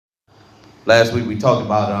Last week we talked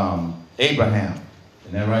about Abraham.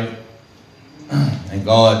 Isn't that right? And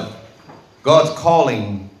God's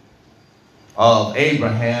calling of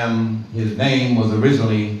Abraham, his name was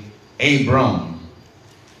originally Abram.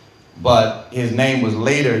 But his name was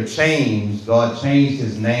later changed. God changed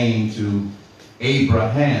his name to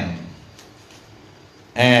Abraham.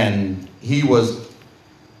 And he was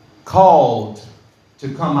called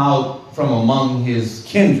to come out from among his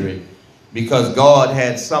kindred because God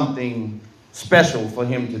had something special for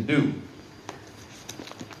him to do.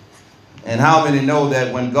 And how many know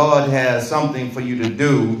that when God has something for you to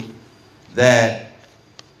do, that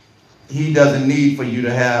he doesn't need for you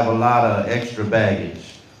to have a lot of extra baggage?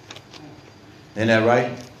 Isn't that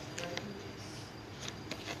right?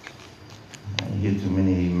 I didn't hear too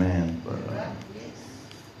many amen, but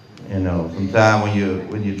sometimes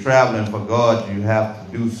when you're traveling for God, you have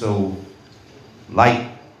to do so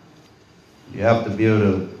light. You have to be able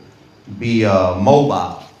to be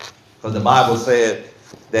mobile, because the Bible said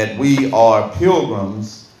that we are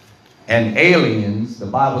pilgrims and aliens. The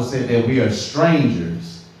Bible said that we are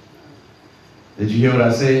strangers. Did you hear what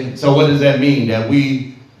I said? So what does that mean? That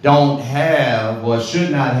we don't have or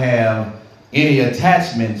should not have any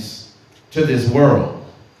attachments to this world,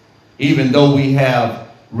 even though we have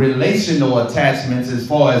relational attachments as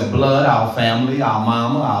far as blood, our family, our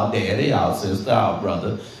mama, our daddy, our sister, our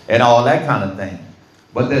brother, and all that kind of thing.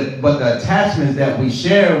 But the attachments that we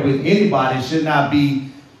share with anybody should not be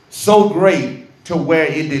so great to where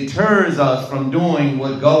it deters us from doing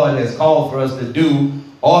what God has called for us to do,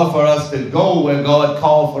 or for us to go where God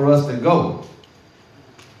called for us to go.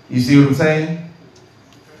 You see what I'm saying?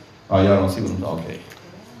 Oh, y'all don't see what I'm talking about. Okay.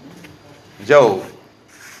 Job.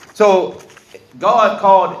 So God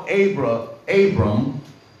called Abram.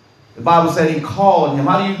 The Bible said he called him.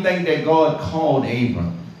 How do you think that God called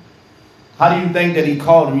Abram? How do you think that he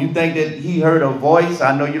called him? You think that he heard a voice?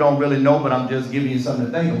 I know you don't really know, but I'm just giving you something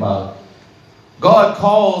to think about. God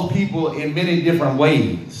calls people in many different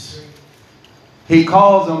ways. He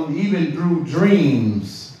calls them even through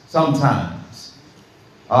dreams sometimes.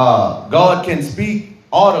 God can speak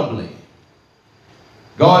audibly.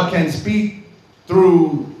 God can speak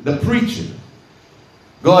through the preacher.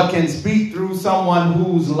 God can speak through someone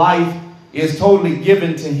whose life is totally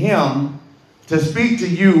given to him to speak to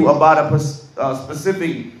you about a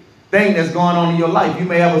specific thing that's going on in your life. You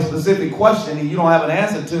may have a specific question and you don't have an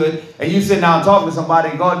answer to it, and you sit down and talk to somebody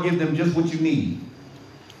and God gives them just what you need.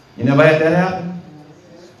 You never had that happen?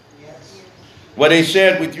 Where they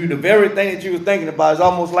shared with you the very thing that you were thinking about. Is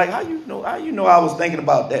almost like, how you know I was thinking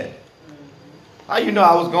about that? How you know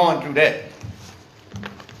I was going through that?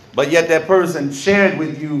 But yet that person shared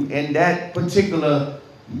with you in that particular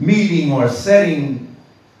meeting or setting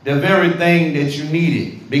the very thing that you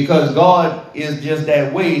needed. Because God is just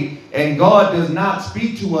that way. And God does not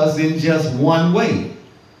speak to us in just one way.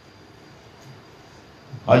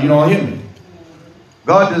 Oh, you don't hear me?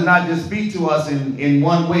 God does not just speak to us in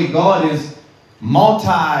one way. God is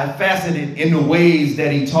multifaceted in the ways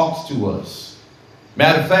that he talks to us.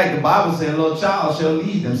 Matter of fact, the Bible says a little child shall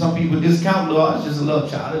lead them. Some people discount, Lord, it's just a little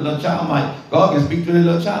child. A little child God can speak to a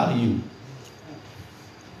little child to you.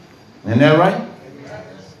 Isn't that right?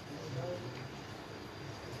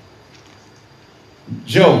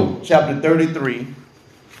 Job chapter 33.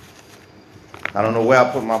 I don't know where I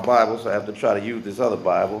put my Bible, so I have to try to use this other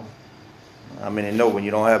Bible. I mean, you know, when you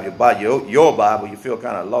don't have your Bible, you feel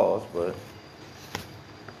kind of lost, but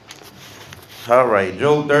all right,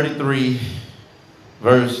 Job 33,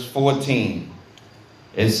 verse 14.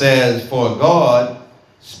 It says, for God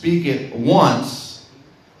speaketh once,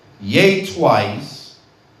 yea twice,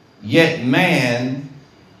 yet man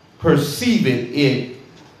perceiveth it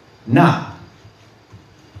not.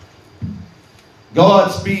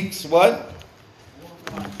 God speaks what?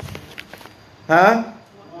 Huh?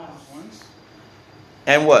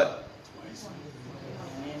 And what?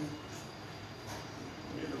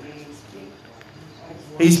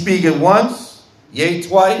 He speaketh once, yea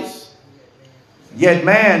twice, yet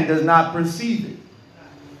man does not perceive it.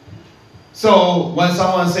 So when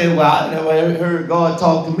someone said, well, I never heard God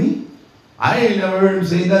talk to me. I ain't never heard him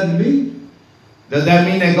say nothing to me. Does that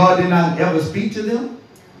mean that God did not ever speak to them?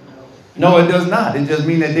 No, it does not. It just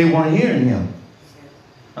means that they weren't hearing him.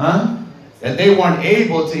 Huh? That they weren't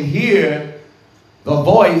able to hear the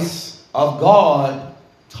voice of God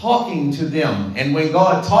talking to them. And when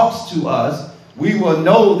God talks to us, we will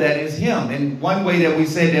know that it's him. And one way that we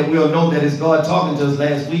said that we'll know that it's God talking to us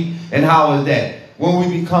last week, and how is that? When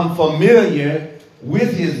we become familiar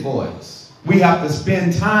with his voice. We have to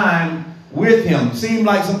spend time with him. Seems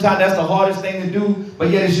like sometimes that's the hardest thing to do, but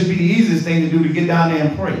yet it should be the easiest thing to do, to get down there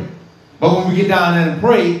and pray. But when we get down there and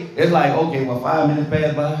pray, it's like, okay, well, 5 minutes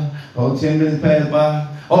pass by, or 10 minutes pass by,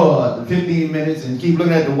 or 15 minutes, and keep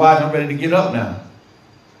looking at the watch. I'm ready to get up now.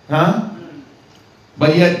 Huh?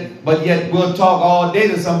 But yet we'll talk all day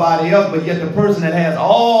to somebody else, but yet the person that has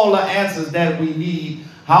all the answers that we need,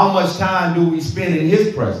 how much time do we spend in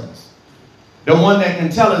his presence? The one that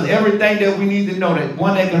can tell us everything that we need to know, the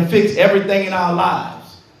one that can fix everything in our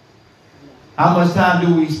lives. How much time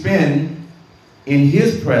do we spend in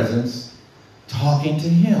his presence talking to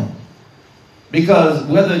him? Because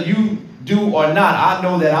whether you do or not, I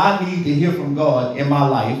know that I need to hear from God in my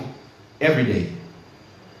life every day.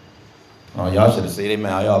 Oh, y'all should have said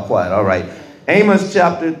amen. Y'all quiet. All right. Amos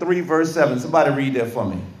chapter 3, verse 7. Somebody read that for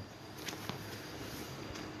me.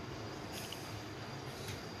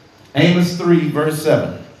 Amos 3, verse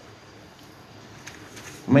 7.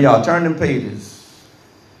 I mean, y'all turn them pages.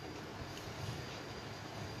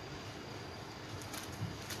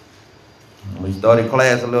 We started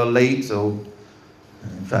class a little late, so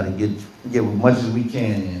try to get as much as we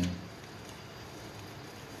can in.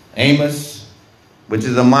 Amos, which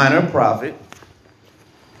is a minor prophet.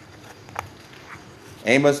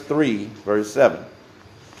 Amos 3, verse 7.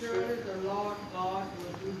 Surely the Lord God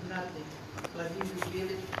will do nothing, but he revealed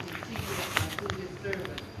his secret unto his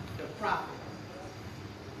servant, the prophet.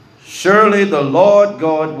 Surely the Lord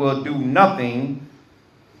God will do nothing,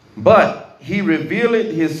 but he revealed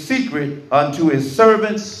his secret unto his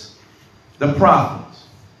servants, the prophets.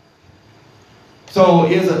 So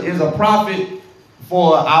is a prophet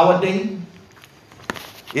for our day?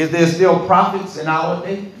 Is there still prophets in our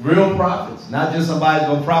day? Real prophets? Not just somebody's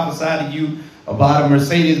going to prophesy to you about a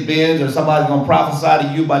Mercedes-Benz, or somebody's going to prophesy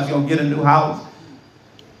to you about you're going to get a new house.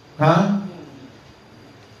 Huh?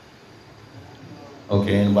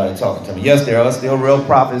 Okay, anybody talking to me? Yes, there are still real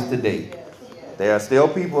prophets today. There are still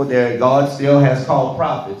people there. God still has called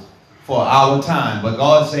prophets for our time. But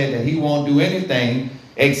God said that he won't do anything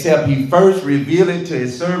except he first reveal it to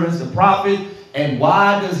his servants, the prophet. And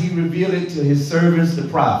why does he reveal it to his servants, the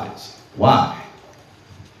prophets? Why?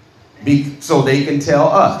 So they can tell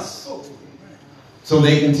us. So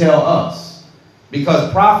they can tell us. Because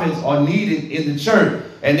prophets are needed in the church.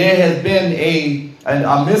 And there has been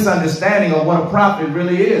a misunderstanding of what a prophet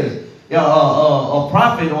really is. A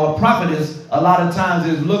prophet or a prophetess a lot of times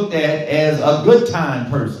is looked at as a good time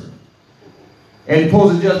person. And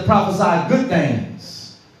supposed to just prophesy good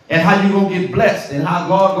things. And how you going to get blessed. And how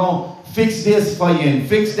God going to fix this for you and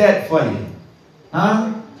fix that for you.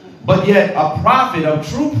 Huh? But yet a prophet, a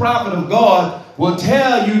true prophet of God will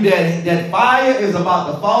tell you that fire is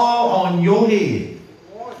about to fall on your head.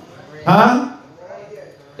 Huh?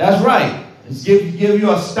 That's right. It's give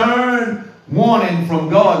you a stern warning from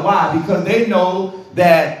God. Why? Because they know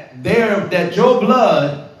that your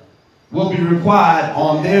blood will be required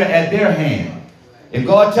at their hand. If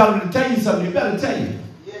God tells them to tell you something, you better tell you.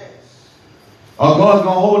 Or God's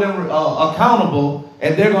going to hold them accountable,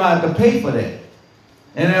 and they're going to have to pay for that.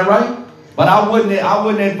 Isn't that right? But I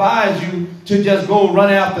wouldn't advise you to just go run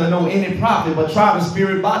after any prophet, but try the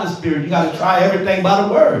spirit by the spirit. You got to try everything by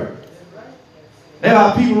the word. There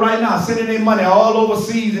are people right now sending their money all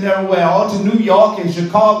overseas and everywhere, all to New York and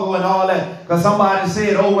Chicago and all that. Because somebody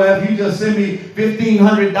said, oh, well, if you just send me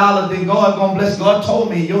 $1,500, then God's going to bless. God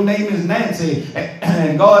told me your name is Nancy.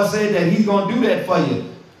 And God said that he's going to do that for you.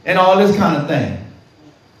 And all this kind of thing.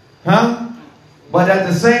 Huh? But at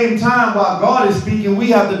the same time, while God is speaking, we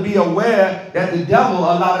have to be aware that the devil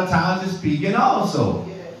a lot of times is speaking also.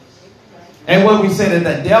 And when we say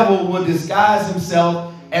that the devil will disguise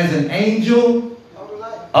himself as an angel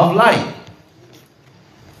of light.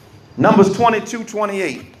 Numbers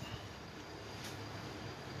 22:28.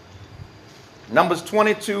 Numbers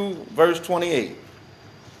 22, verse 28.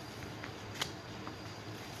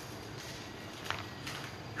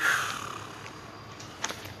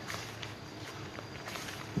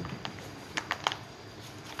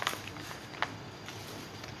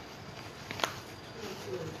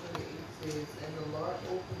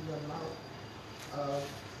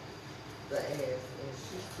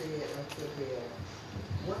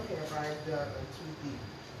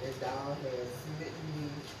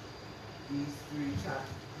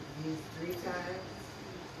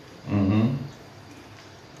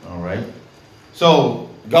 All right. So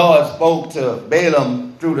God spoke to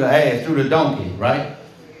Balaam through the donkey, right?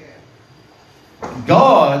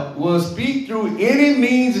 God will speak through any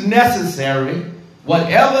means necessary,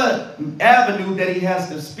 whatever avenue that he has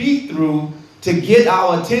to speak through to get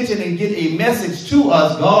our attention and get a message to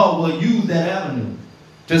us. God will use that avenue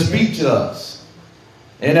to speak to us.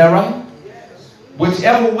 Isn't that right?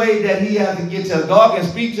 Whichever way that he has to get to us, God can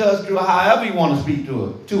speak to us through however he wants to speak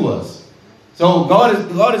to us. So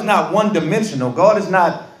God is not one-dimensional. God is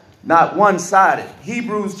not one-sided.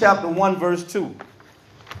 Hebrews chapter 1, verse 2.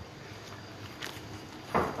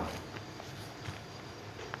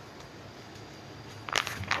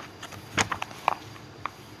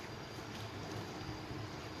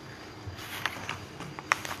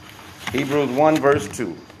 Hebrews 1, verse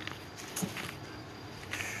 2.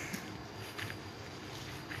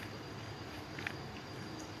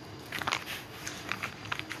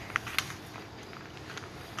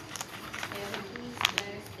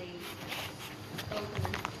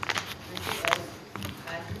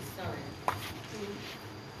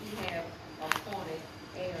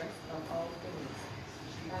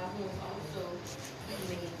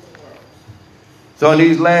 So in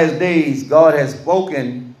these last days, God has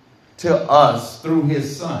spoken to us through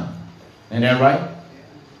his son. Ain't that right?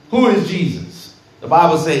 Who is Jesus? The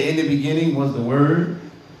Bible says in the beginning was the Word,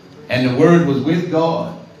 and the Word was with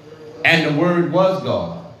God, and the Word was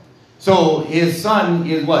God. So his son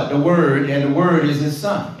is what? The Word, and the Word is his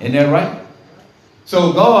son. Isn't that right?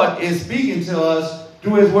 So God is speaking to us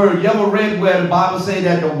through his Word. You ever read where the Bible says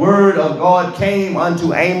that the Word of God came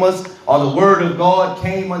unto Amos, or the Word of God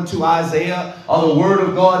came unto Isaiah, or the Word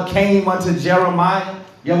of God came unto Jeremiah?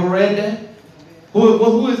 You ever read that?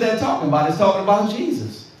 Who is that talking about? It's talking about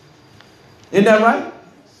Jesus. Isn't that right?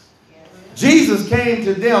 Jesus came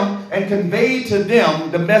to them and conveyed to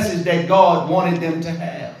them the message that God wanted them to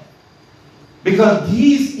have. Because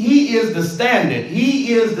he is the standard.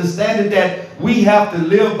 He is the standard that we have to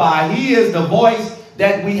live by. He is the voice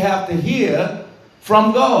that we have to hear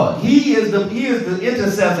from God. He is the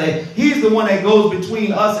intercessor. He's the one that goes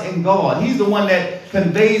between us and God. He's the one that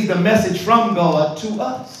conveys the message from God to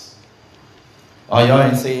us. Oh, y'all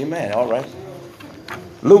didn't say amen. All right.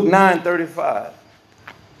 Luke 9:35.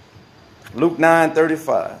 Luke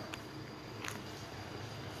 9:35.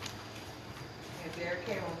 And there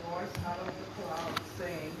came a voice out of the cloud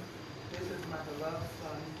saying, "This is my beloved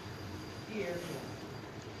Son, hear him."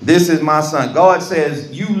 This is my son. God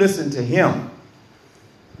says, you listen to him.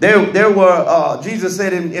 There were, Jesus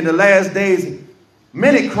said in the last days,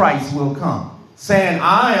 many Christs will come, saying,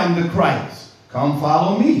 I am the Christ. Come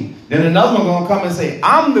follow me. Then another one going to come and say,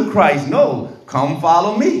 I'm the Christ. No, come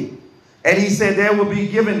follow me. And he said there will be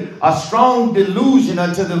given a strong delusion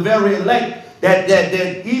unto the very elect,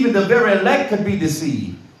 that even the very elect could be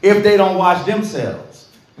deceived if they don't watch themselves.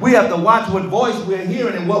 We have to watch what voice we're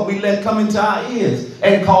hearing and what we let come into our ears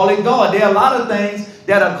and call it God. There are a lot of things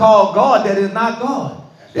that are called God that is not God.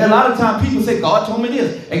 There are a lot of times people say, God told me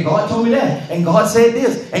this, and God told me that, and God said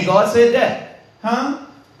this, and God said that. Huh?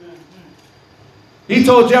 He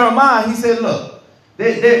told Jeremiah, he said, look,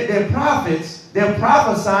 they're prophets, they're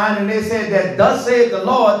prophesying, and they said that thus saith the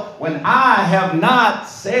Lord, when I have not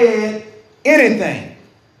said anything.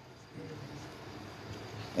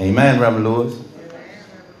 Amen, Reverend Lewis.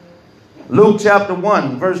 Luke chapter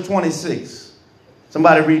 1, verse 26.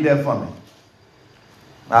 Somebody read that for me.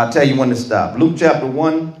 I'll tell you when to stop. Luke chapter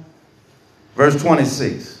 1, verse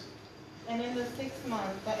 26. And in the 6th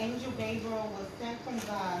month, the angel Gabriel was sent from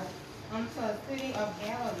God unto a city of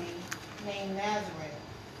Galilee named Nazareth,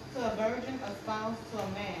 to a virgin espoused to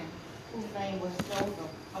a man whose name was Joseph,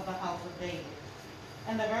 of the house of David.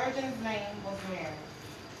 And the virgin's name was Mary.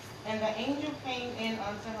 And the angel came in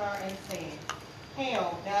unto her and said,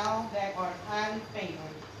 Hail, thou that art highly favored,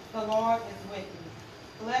 the Lord is with thee.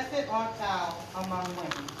 Blessed art thou among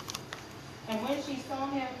women. And when she saw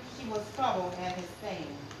him, she was troubled at his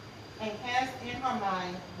saying, and cast in her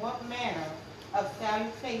mind what manner of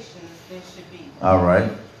salutations this should be. All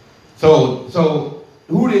right. So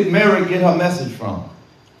who did Mary get her message from?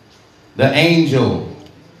 The angel.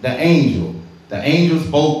 The angel. The angel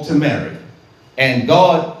spoke to Mary. And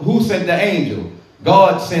God, who sent the angel?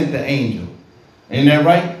 God sent the angel. Ain't that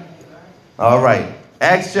right? All right.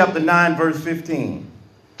 Acts chapter 9, verse 15.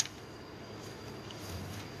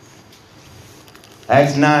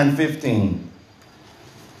 Acts 9:15.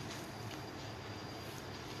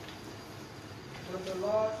 But the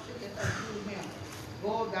Lord said unto him,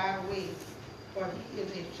 Go thy way, for he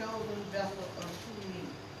is a chosen vessel unto me,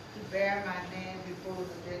 to bear my name before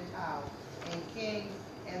the Gentiles, and kings,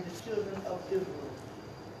 and the children of Israel.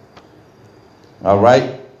 All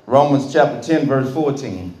right. Romans chapter 10, verse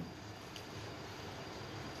 14.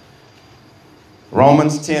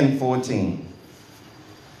 Romans 10:14.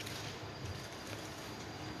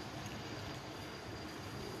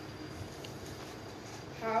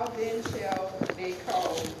 How then shall they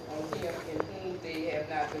call on him in whom they have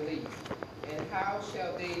not believed? And how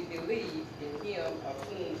shall they believe in him of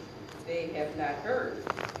whom they have not heard?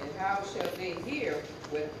 And how shall they hear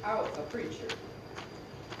without a preacher?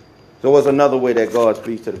 So what's another way that God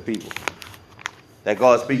speaks to the people? That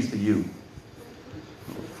God speaks to you?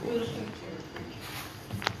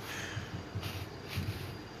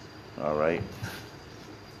 All right.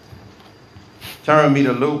 Turn me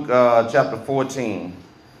to Luke chapter 14,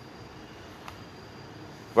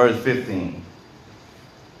 verse 15.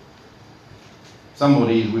 Some of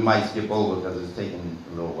these we might skip over because it's taking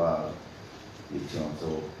a little while to get to them.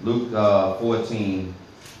 So Luke 14,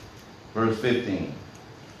 verse 15. And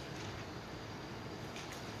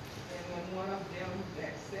when one of them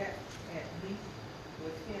that sat at meat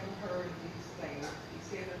with him heard these things, he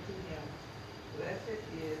said unto him, Blessed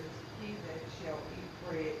is he that shall eat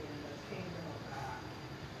bread in the kingdom of God.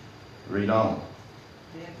 Read on.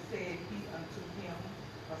 Then said he unto him,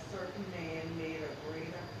 A certain man made a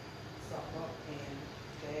greater supper and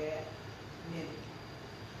bade many,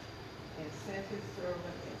 and sent his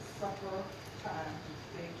servant at supper time to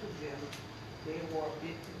say to them, they were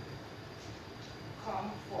bidden,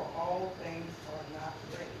 Come, for all things are not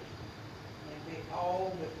ready. And they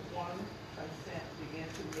all with one consent began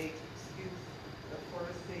to make excuse. The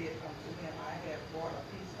first said unto him, I have bought a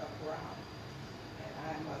piece of ground, and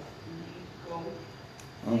I must need go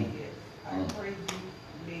see it. I pray you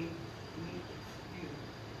make me excuse.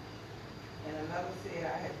 And another said,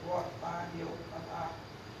 I have bought 5 yoke of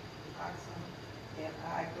oxen, and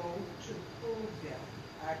I go to prove them.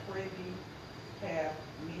 I pray thee have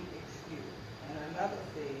me excuse. And another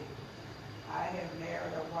said, I have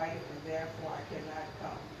married a wife, and therefore I cannot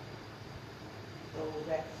come. So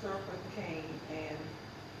that serpent came and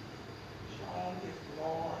shown his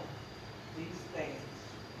Lord these things.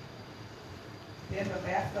 Then the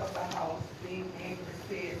master of the house, being angry,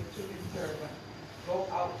 said to his servant, Go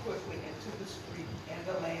out quickly into the street and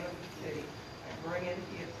the land of the city, and bring in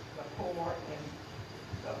here the poor and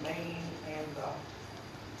the lame and the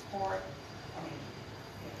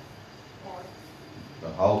The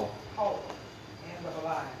halt. and the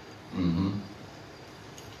blind. Mm-hmm.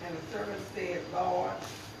 And the servant said, Lord,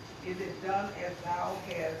 is it done as thou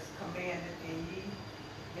hast commanded, and ye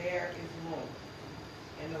there is room?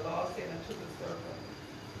 And the Lord said unto the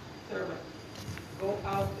servant, Go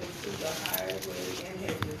out into the highway and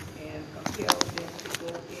hedges, and compel them to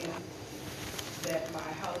go in, that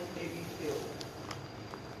my house may be filled.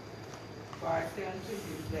 For I say unto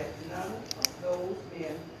you that none of those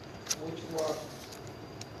men which were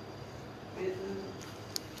bidden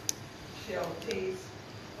shall taste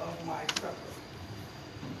of my supper.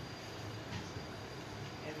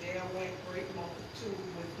 And there went great multitude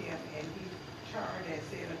with him, and he turned and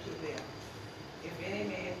said unto them, If any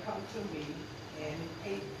man come to me, and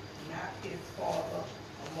hate not his father,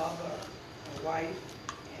 or mother, and wife,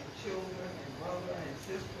 and children, and brother, and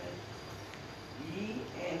sister, ye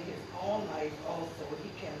and his own life also, he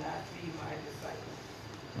cannot be my disciple.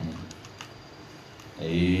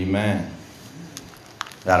 Amen.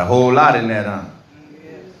 Got a whole lot in that, huh?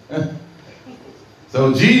 Yes.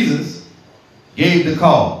 So Jesus gave the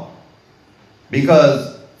call.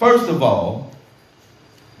 Because, first of all,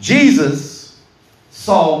 Jesus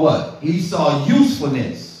saw what? He saw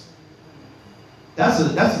usefulness. That's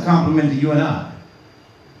a compliment to you and I.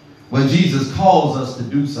 When Jesus calls us to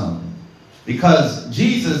do something. Because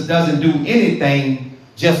Jesus doesn't do anything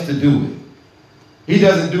just to do it. He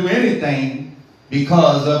doesn't do anything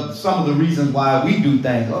because of some of the reasons why we do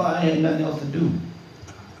things. Oh, I had nothing else to do.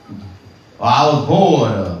 Or I was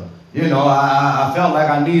bored. Or, I felt like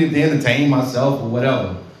I needed to entertain myself or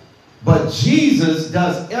whatever. But Jesus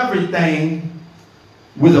does everything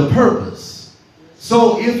with a purpose.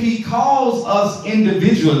 So if he calls us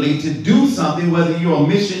individually to do something, whether you're a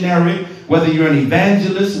missionary, whether you're an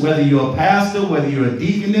evangelist, whether you're a pastor, whether you're a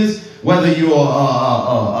deaconess, whether you're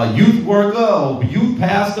a youth worker or youth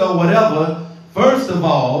pastor or whatever, first of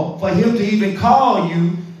all, for him to even call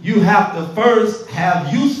you, you have to first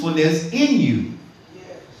have usefulness in you. Yes.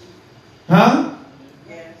 Huh?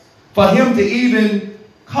 Yes. For him to even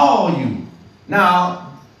call you.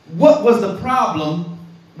 Now, what was the problem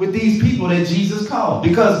with these people that Jesus called?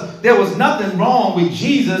 Because there was nothing wrong with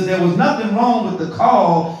Jesus. There was nothing wrong with the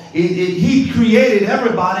call. He created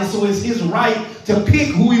everybody, so it's his right to pick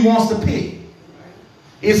who he wants to pick.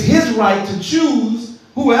 It's his right to choose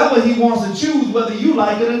whoever he wants to choose, whether you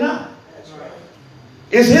like it or not. That's right.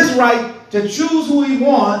 It's his right to choose who he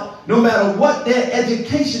wants, no matter what their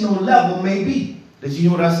educational level may be. Did you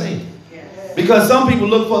hear what I say? Yes. Because some people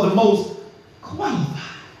look for the most qualified.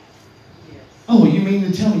 Yes. Oh, you mean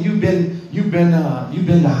to tell me you've been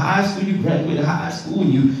to high school, you graduated high school,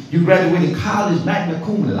 and you graduated college, magna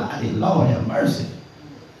cum laude. Lord have mercy.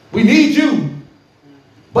 We need you.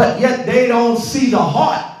 But yet they don't see the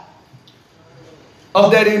heart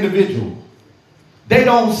of that individual. They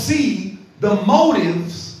don't see the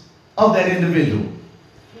motives of that individual.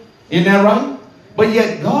 Isn't that right? But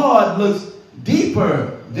yet God looks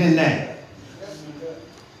deeper than that.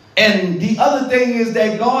 And the other thing is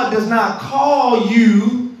that God does not call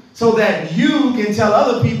you so that you can tell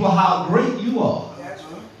other people how great you are.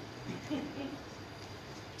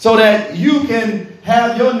 So that you can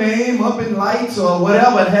have your name up in lights or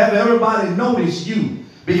whatever and have everybody notice you.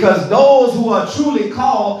 Because those who are truly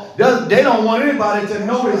called, they don't want anybody to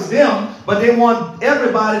notice them, but they want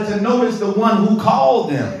everybody to notice the one who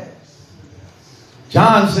called them.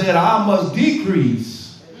 John said, I must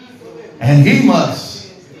decrease and he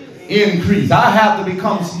must increase. I have to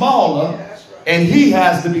become smaller and he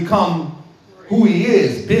has to become who he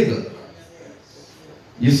is, bigger.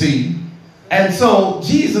 You see? And so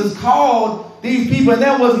Jesus called these people, and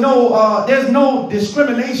there's no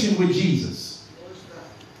discrimination with Jesus.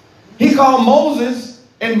 He called Moses,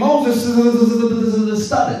 and Moses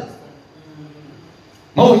stuttered.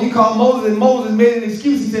 He called Moses, and Moses made an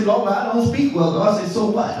excuse. He said, Lord, I don't speak well. God said, so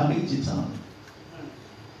what? I made your tongue.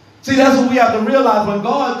 See, that's what we have to realize. When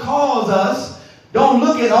God calls us, don't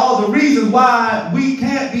look at all the reasons why we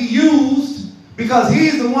can't be used, because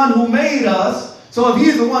he's the one who made us. So if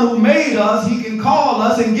he's the one who made us, he can call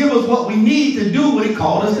us and give us what we need to do what he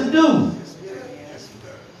called us to do.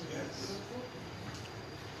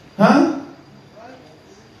 Huh?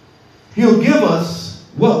 He'll give us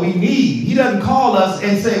what we need. He doesn't call us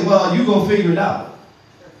and say, well, you go figure it out.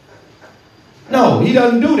 No, he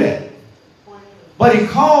doesn't do that. But he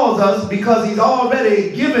calls us because he's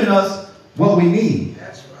already given us what we need.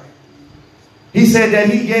 That's right. He said that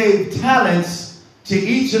he gave talents to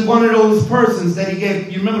each of one of those persons that he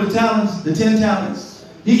gave. You remember the talents? The 10 talents?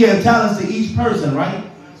 He gave talents to each person, right?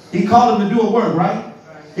 He called them to do a work, right?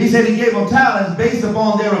 He said he gave them talents based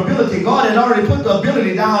upon their ability. God had already put the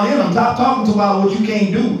ability down in them. Stop talking to about what you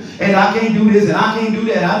can't do. And I can't do this and I can't do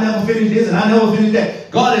that. I never finished this and I never finished that.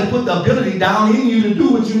 God has put the ability down in you to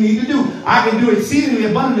do what you need to do. I can do exceedingly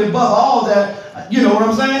abundantly above all that. You know what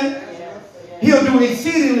I'm saying? He'll do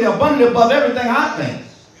exceedingly abundantly above everything I think.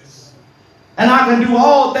 And I can do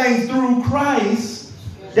all things through Christ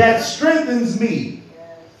that strengthens me.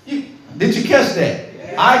 Did you catch that?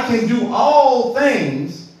 I can do all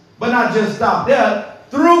things, but not just stop there,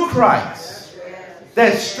 through Christ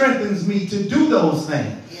that strengthens me to do those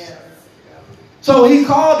things. So he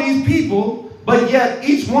called these people, but yet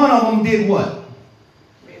each one of them did what?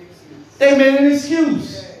 They made an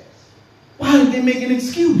excuse. Why did they make an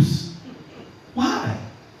excuse? Why?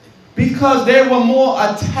 Because they were more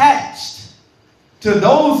attached to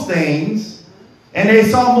those things, and they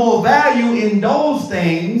saw more value in those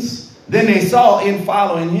things than they saw in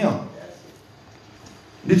following him.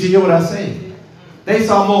 Did you hear what I said? They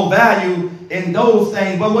saw more value in those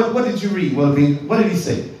things. But what did you read? What did he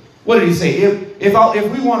say? What did he say?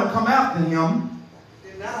 If we want to come after him,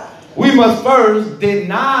 we must first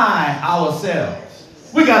deny ourselves.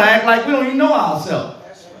 We got to act like we don't even know ourselves.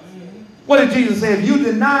 What did Jesus say? If you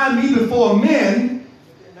deny me before men,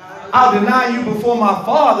 I'll deny you before my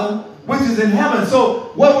Father which is in heaven.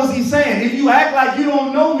 So what was he saying? If you act like you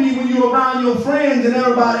don't know me when you're around your friends and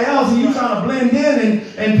everybody else and you're trying to blend in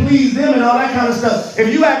and please them and all that kind of stuff.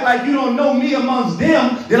 If you act like you don't know me amongst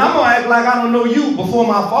them, then I'm going to act like I don't know you before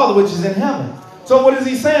my Father which is in heaven. So what is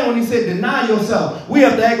he saying when he said deny yourself? We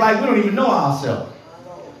have to act like we don't even know ourselves.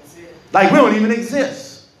 Like we don't even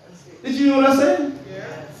exist. Did you hear what I said?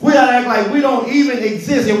 We got to act like we don't even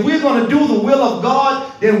exist. If we're going to do the will of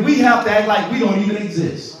God, then we have to act like we don't even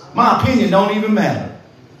exist. My opinion don't even matter.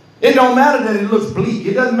 It don't matter that it looks bleak.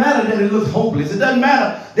 It doesn't matter that it looks hopeless. It doesn't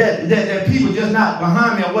matter that people just not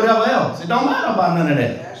behind me or whatever else. It don't matter about none of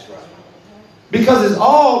that. That's right. Because it's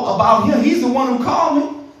all about him. He's the one who called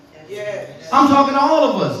me. Yes. I'm talking to all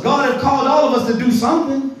of us. God has called all of us to do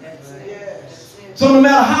something. Yes. So no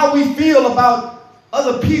matter how we feel about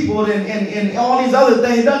other people and all these other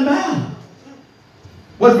things, it doesn't matter.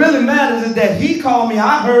 What really matters is that he called me,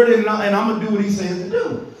 I heard it, and I'm going to do what he says to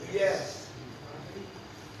do. Yes.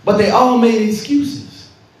 But they all made excuses.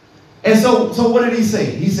 And so what did he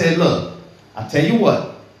say? He said, look, I tell you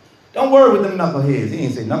what, don't worry with them knuckleheads. He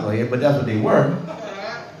didn't say knucklehead, but that's what they were.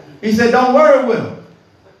 He said, don't worry with them.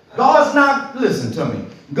 God's not, listen to me,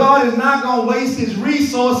 God is not going to waste his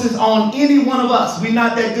resources on any one of us. We're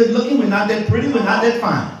not that good looking, we're not that pretty, we're not that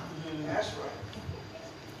fine.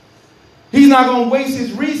 He's not going to waste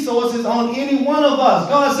his resources on any one of us.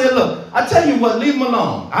 God said, look, I tell you what, leave them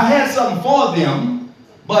alone. I had something for them,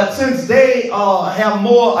 but since they have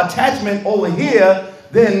more attachment over here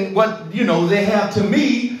than what, they have to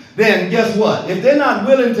me, then guess what? If they're not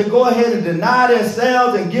willing to go ahead and deny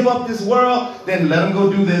themselves and give up this world, then let them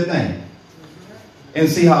go do their thing. And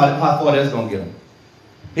see how far that's going to get them.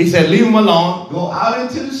 He said, leave them alone. Go out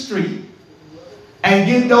into the street and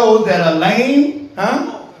get those that are lame,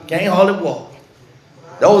 can't hardly walk.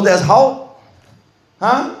 Those that's halt,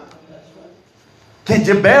 can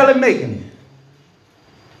you barely making it.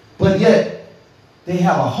 But yet, they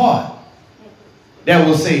have a heart that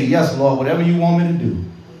will say, yes, Lord, whatever you want me to do.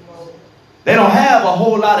 They don't have a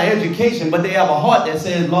whole lot of education, but they have a heart that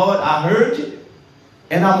says, Lord, I heard you,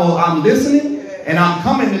 and I'm listening, and I'm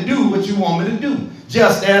coming to do what you want me to do,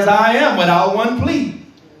 just as I am without one plea.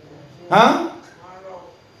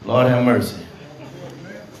 Lord have mercy.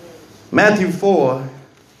 Matthew 4,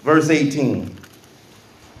 verse 18.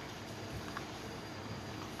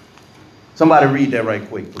 Somebody read that right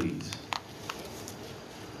quick, please.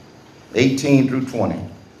 18 through 20.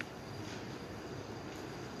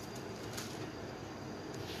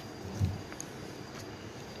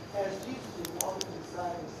 As Jesus was walking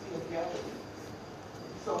beside the Sea of Galilee,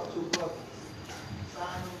 he saw two brothers,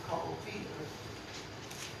 Simon called Peter,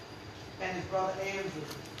 and his brother Andrew.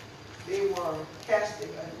 They were casting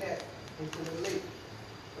a net into the lake,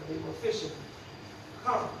 but they were fishermen.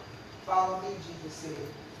 Come, follow me, Jesus said,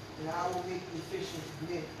 and I will make you fishers of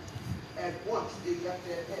men. At once they left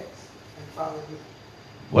their nets and followed him.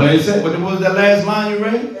 What did it say? What was that last line you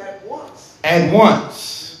read? At once. At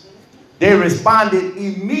once. They responded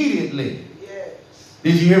immediately. Yes.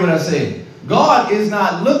 Did you hear what I said? God is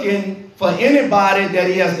not looking for anybody that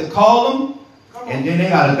he has to call them, and then they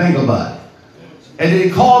got to think about it. And then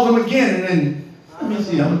he calls them again, and then, let me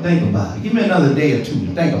see, I'm going to think about it. Give me another day or two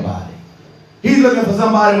to think about it. He's looking for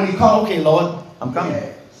somebody when he calls, okay, Lord, I'm coming.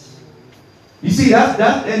 Yes. You see,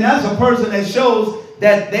 that's a person that shows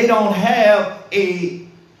that they don't have a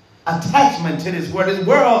attachment to this world. This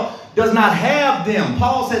world does not have them.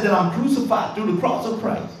 Paul said that I'm crucified through the cross of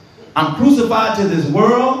Christ. I'm crucified to this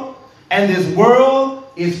world, and this world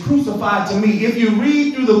is crucified to me. If you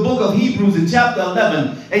read through the book of Hebrews in chapter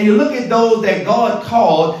 11, and you look at those that God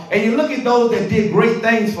called, and you look at those that did great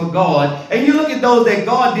things for God, and you look at those that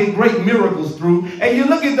God did great miracles through, and you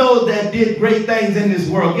look at those that did great things in this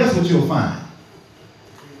world, guess what you'll find?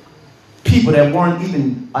 People that weren't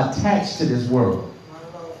even attached to this world.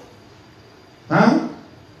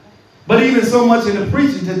 But even so much of the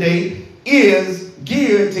preaching today is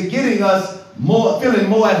geared to getting us feeling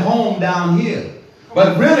more at home down here.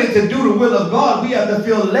 But really, to do the will of God, we have to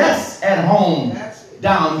feel less at home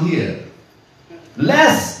down here.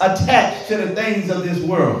 Less attached to the things of this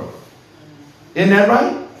world. Isn't that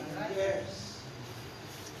right? Yes.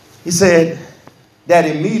 He said that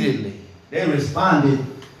immediately. They responded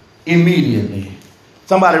immediately.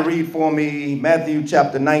 Somebody read for me Matthew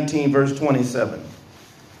chapter 19, verse 27.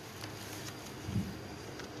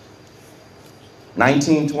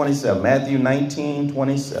 19:27. Matthew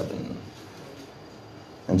 19:27.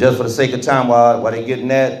 And just for the sake of time, while they're getting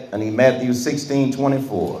that, I need Matthew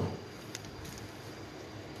 16:24.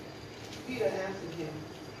 Peter answered him,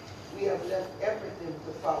 we have left everything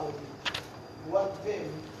to follow you. What then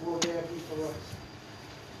will there be for us?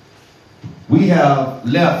 We have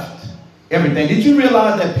left everything. Did you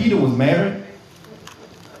realize that Peter was married?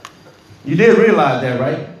 You did realize that,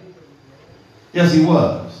 right? Yes, he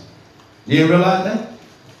was. You didn't realize that?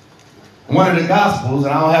 One of the Gospels,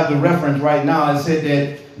 and I don't have the reference right now, it said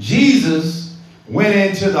that Jesus went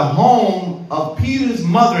into the home of Peter's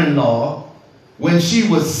mother-in-law when she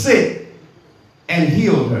was sick and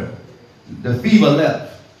healed her. The fever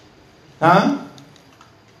left.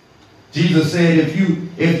 Jesus said,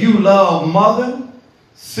 if you love mother,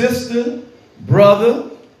 sister,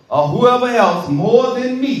 brother, or whoever else more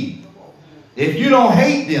than me, if you don't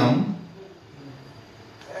hate them,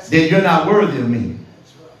 then you're not worthy of me.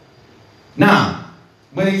 Now,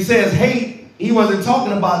 when he says hate, he wasn't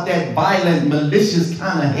talking about that violent, malicious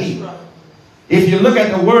kind of hate. If you look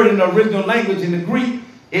at the word in the original language in the Greek,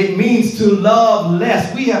 it means to love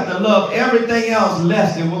less. We have to love everything else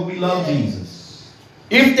less than what we love Jesus.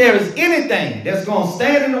 If there is anything that's going to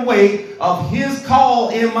stand in the way of his call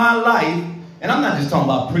in my life, and I'm not just talking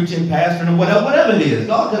about preaching, pastoring, or whatever it is.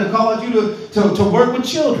 God could have called you to work with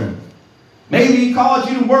children. Maybe he called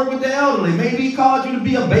you to work with the elderly. Maybe he called you to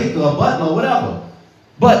be a baker, a butler, whatever.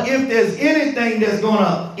 But if there's anything that's going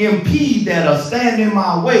to impede that or stand in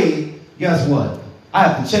my way, guess what? I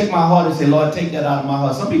have to check my heart and say, Lord, take that out of my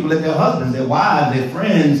heart. Some people let their husbands, their wives, their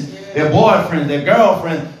friends, their boyfriends, their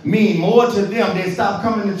girlfriends mean more to them. They stop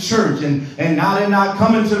coming to church and now they're not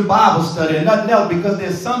coming to the Bible study and nothing else because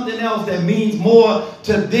there's something else that means more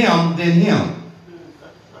to them than him.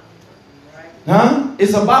 Huh?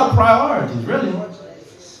 It's about priorities, really.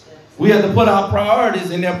 We have to put our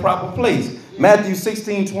priorities in their proper place. Matthew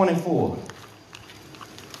 16:24.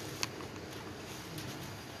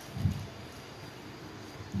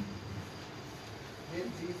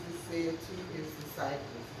 Then Jesus said to his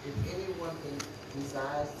disciples, if anyone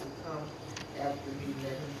desires to come after me,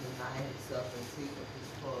 let him deny himself and take up his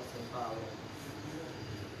cross and follow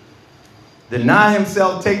him. Deny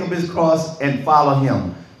himself, take up his cross, and follow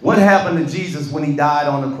him. What happened to Jesus when he died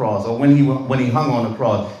on the cross, or when he hung on the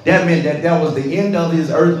cross? That meant that was the end of his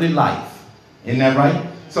earthly life. Isn't that right?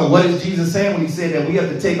 So what is Jesus saying when he said that we have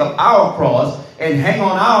to take up our cross and hang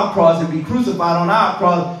on our cross and be crucified on our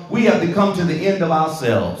cross? We have to come to the end of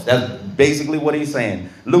ourselves. That's basically what he's saying.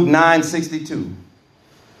 Luke 9:62.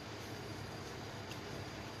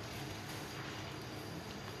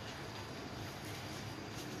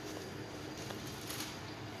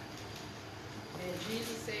 And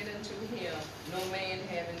Jesus said unto him, no man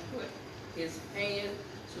having put his hand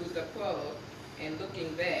to the plough and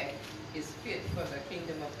looking back is fit for the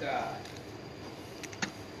kingdom of God.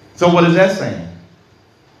 So what is that saying?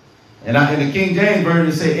 And in the King James Version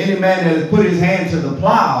it says, any man that has put his hand to the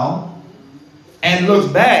plow and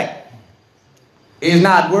looks back is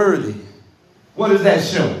not worthy. What does that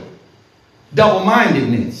show?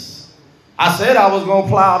 Double-mindedness. I said I was going to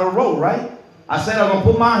plow the road, right? I said I'm going to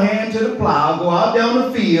put my hand to the plow, go out there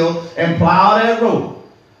on the field and plow that road.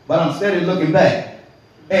 But I'm steady looking back.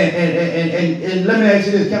 And let me ask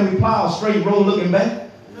you this. Can we plow a straight road looking back?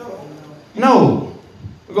 No.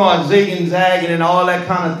 We're going zigging, zagging, and all that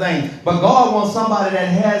kind of thing. But God wants somebody that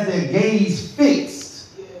has their gaze fixed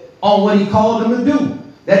on what he called them to do.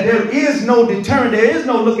 That there is no deterrent. There is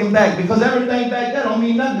no looking back, because everything back there don't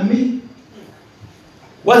mean nothing to me.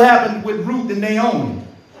 What happened with Ruth and Naomi?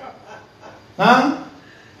 Huh?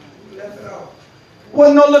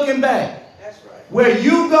 Wasn't no looking back. That's right. Where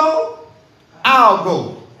you go, I'll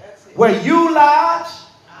go. That's it. Where you lodge,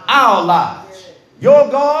 I'll lodge. Your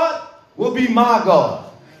God will be my God.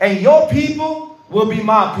 And your people will be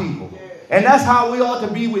my people. And that's how we ought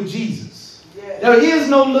to be with Jesus. There is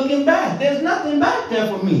no looking back. There's nothing back there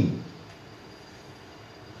for me.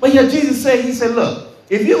 But yet Jesus said, he said, look,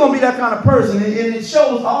 if you're going to be that kind of person, and it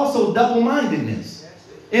shows also double-mindedness.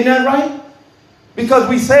 Isn't that right? Because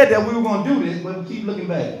we said that we were going to do this, but we keep looking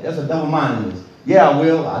back. That's a double-mindedness. Yeah, I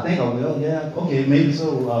will. I think I will. Yeah, okay, maybe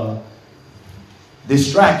so.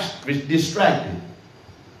 Distracted.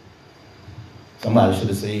 Somebody should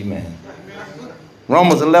have said amen.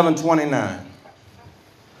 Romans 11:29.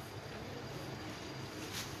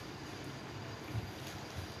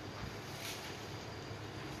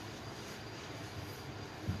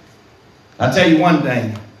 I'll tell you one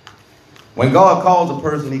thing. When God calls a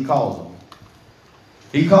person, he calls them.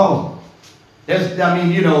 He calls them. There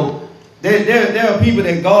are people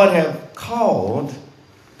that God have called,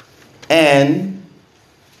 and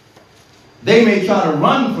they may try to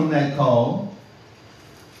run from that call.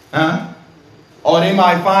 Or they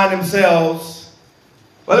might find themselves,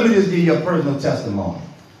 well, let me just give you a personal testimony.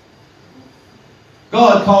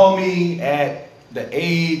 God called me at the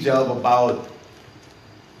age of about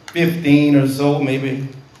 15 or so, maybe.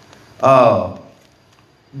 But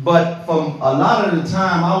from a lot of the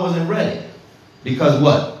time, I wasn't ready. Because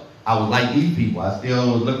what? I was like these people. I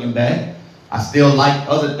still was looking back. I still liked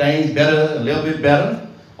other things better, a little bit better.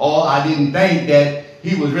 Or I didn't think that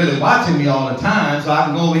he was really watching me all the time, so I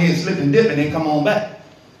can go over here and slip and dip and then come on back.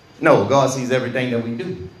 No, God sees everything that we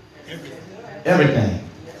do. Everything.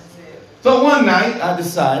 So one night, I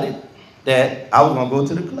decided that I was going to go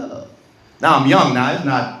to the club. Now, I'm young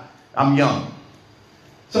now. I'm young.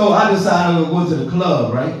 So I decided to go to the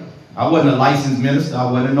club, right? I wasn't a licensed minister. I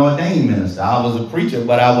wasn't an ordained minister. I was a preacher,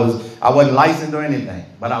 but I wasn't licensed or anything.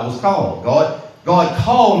 But I was called. God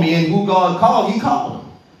called me, and who God called, he called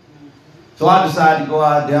him. So I decided to go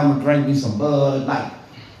out there. I'm going to drink me some Bud Light.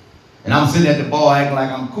 And I'm sitting at the bar acting like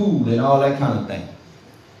I'm cool and all that kind of thing.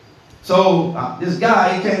 So this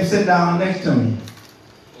guy, he came and sit down next to me.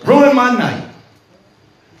 Ruined my night.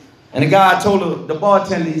 And the guy told the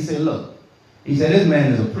bartender, he said, look, he said, this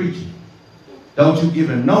man is a preacher. Don't you give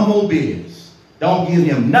him no more beers. Don't give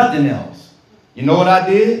him nothing else. You know what I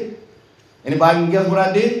did? Anybody can guess what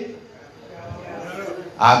I did?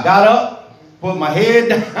 I got up, put my head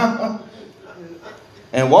down,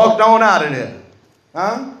 and walked on out of there.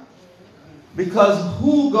 Because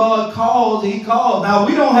who God calls, he calls. Now,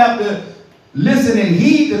 we don't have to listen and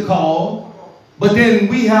heed the call, but then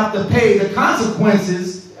we have to pay the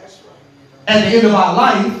consequences at the end of our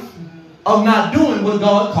life of not doing what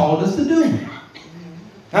God called us to do.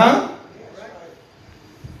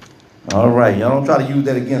 All right, y'all don't try to use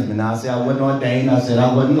that against me. Now I said I wasn't ordained. I said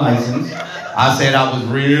I wasn't licensed. I said I was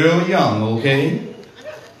real young, okay?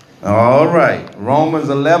 All right, Romans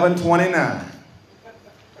 11:29.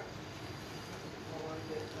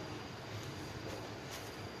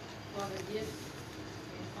 For the gifts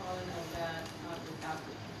and calling of God are without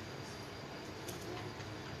repentance.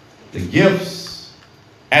 The gifts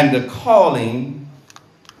and the calling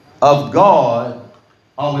of God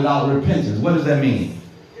are without repentance. What does that mean?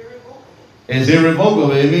 It's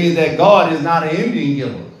irrevocable. It means that God is not an Indian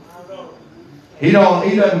giver. He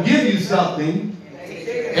doesn't give you something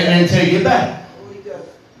and then take it back.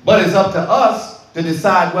 But it's up to us to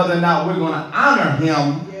decide whether or not we're going to honor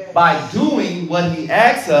him by doing what he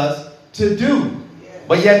asks us to do.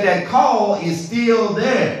 But yet that call is still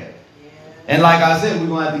there. And like I said, we're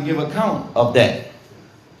going to have to give account of that.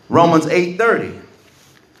 Romans 8:30.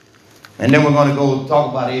 And then we're going to go talk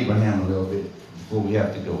about Abraham a little bit before we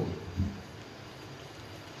have to go.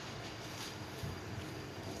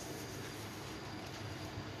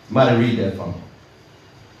 Somebody read that for me.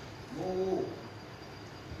 Moreover,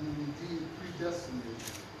 whom he did predestinate,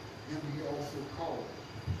 him he also called.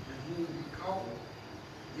 And whom he called,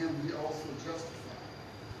 him he also justified.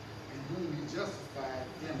 And whom he justified,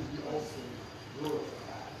 him he also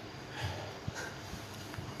glorified.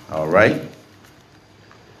 All right.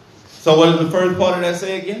 So what is the first part of that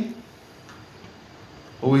say again?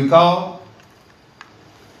 Who we call?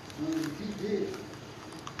 Whom he did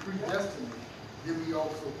predestinate, him he also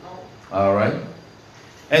called. All right.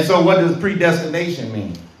 And so what does predestination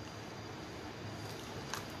mean?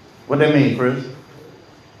 What that mean, Chris?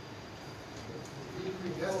 He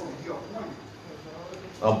predestined, he appointed.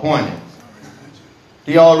 Appointed.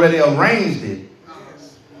 He already arranged it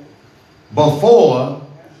before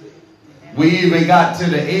we even got to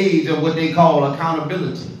the age of what they call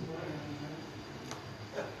accountability.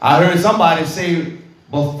 I heard somebody say,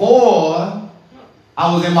 before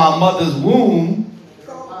I was in my mother's womb,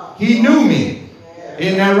 he knew me.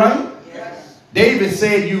 Isn't that right? David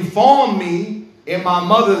said, you formed me in my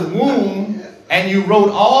mother's womb, and you wrote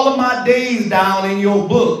all of my days down in your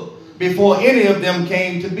book before any of them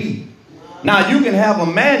came to be. Now, you can have a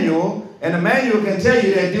manual, and the manual can tell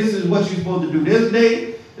you that this is what you're supposed to do this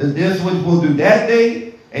day, this is what you're supposed to do that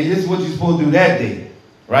day, and this is what you're supposed to do that day.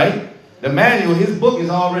 Right? The manual, his book is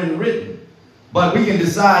already written. But we can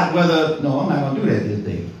decide whether, no, I'm not going to do that this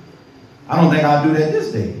day. I don't think I'll do that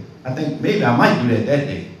this day. I think maybe I might do that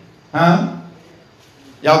day. Huh?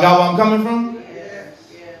 Y'all got where I'm coming from? Yes.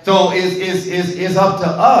 So it's up to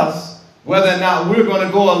us whether or not we're going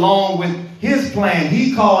to go along with his plan.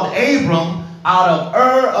 He called Abram out of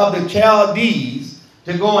Ur of the Chaldees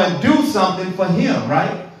to go and do something for him,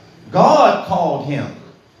 right? God called him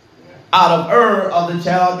out of Ur of the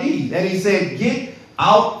Chaldees. And he said, get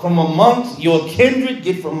out from amongst your kindred,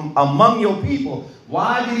 get from among your people.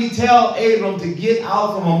 Why did he tell Abram to get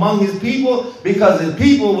out from among his people? Because his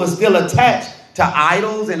people were still attached to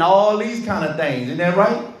idols and all these kind of things. Isn't that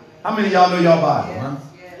right? How many of y'all know your Bible? Huh?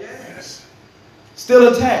 Yes. Still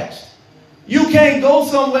attached. You can't go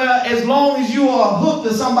somewhere as long as you are hooked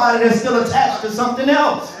to somebody that's still attached to something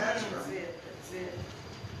else. That's it.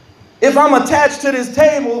 If I'm attached to this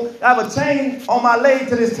table, I have a chain on my leg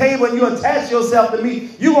to this table, and you attach yourself to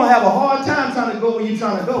me, you're going to have a hard time trying to go where you're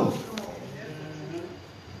trying to go.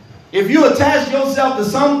 If you attach yourself to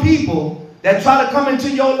some people that try to come into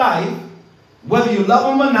your life, whether you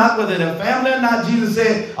love them or not, whether they're family or not, Jesus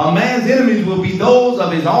said a man's enemies will be those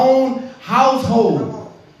of his own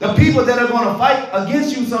household. The people that are going to fight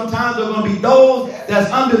against you sometimes are going to be those that's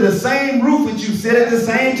under the same roof with you, sit at the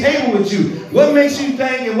same table with you. What makes you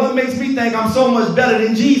think and what makes me think I'm so much better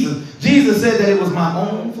than Jesus? Jesus said that it was my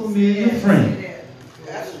own familiar friend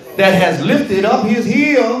that has lifted up his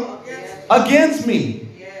heel against me.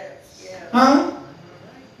 Huh?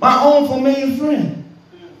 My own familiar friend.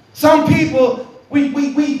 Some people, we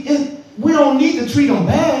don't need to treat them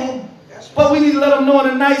bad, but we need to let them know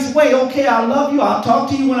in a nice way. Okay, I love you. I'll talk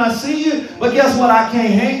to you when I see you. But guess what? I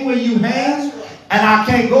can't hang where you hang, and I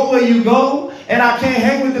can't go where you go, and I can't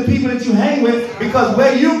hang with the people that you hang with, because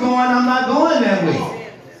where you're going, I'm not going that way.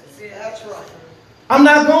 I'm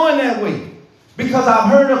not going that way. Because I've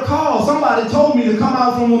heard a call. Somebody told me to come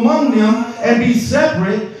out from among them and be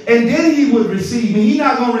separate, and then he would receive me. He's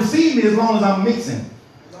not going to receive me as long as I'm mixing.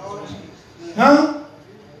 Huh?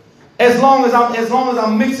 As long as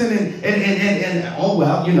I'm mixing and oh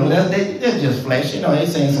well, you know, they're just flesh, you know, they're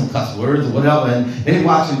saying some cuss words or whatever, and they're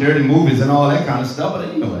watching dirty movies and all that kind of stuff,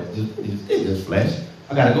 but you know, it's just flesh.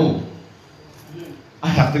 I gotta go. I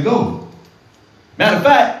have to go. Matter of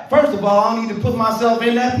fact, first of all, I need to put myself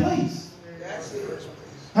in that place.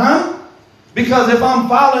 Huh? Because if I'm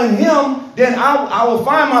following him, then I will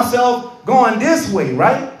find myself going this way,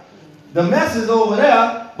 right? The mess is over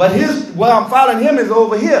there, but where I'm following him is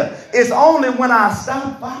over here. It's only when I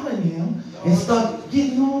stop following him and start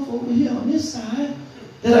getting off over here on this side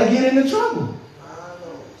that I get into trouble.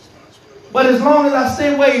 But as long as I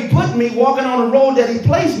stay where he put me, walking on the road that he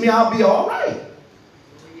placed me, I'll be all right.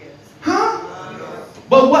 Huh?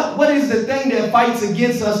 But what is the thing that fights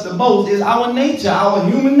against us the most is our nature, our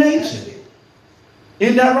human nature.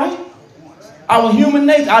 Isn't that right? Our human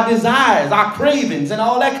nature, our desires, our cravings, and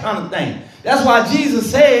all that kind of thing. That's why Jesus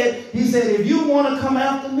said, he said, if you want to come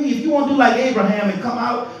after me, if you want to do like Abraham and come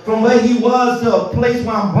out from where he was to a place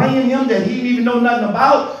where I'm bringing him that he didn't even know nothing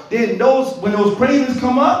about, then when those cravings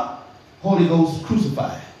come up, Holy Ghost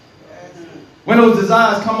crucified. When those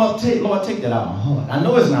desires come up, Lord, take that out of my heart. I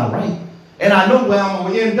know it's not right. And I know where I'm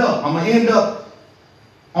going to end up. I'm going to end up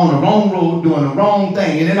on the wrong road doing the wrong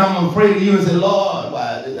thing. And then I'm going to pray to you and say, Lord,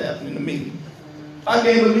 why is this happening to me? I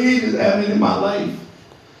can't believe this happening in my life.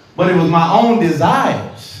 But it was my own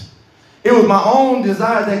desires. It was my own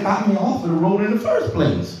desires that got me off of the road in the first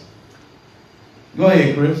place. Go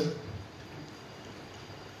ahead, Chris.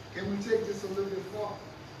 Can we take this a little bit farther?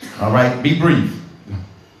 All right, be brief.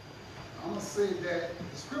 I'm going to say that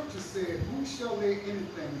the scripture said, who shall lay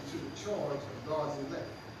anything to the charge of God's elect?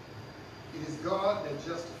 It is God that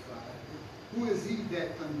justifies. Who is he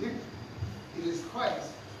that condemns? It is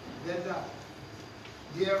Christ that died.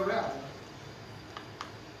 Yea, rather,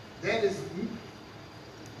 that is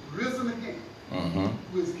risen again,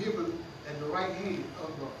 who is given at the right hand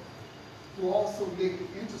of God, who also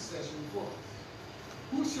maketh intercession for us.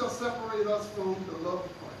 Who shall separate us from the love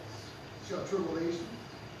of Christ? Shall tribulation,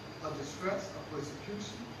 or distress, or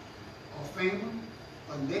persecution, or famine,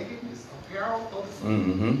 or nakedness, or peril of the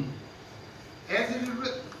sword? As it is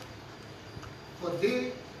written,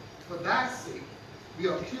 for thy sake we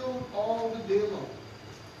are killed all the day long.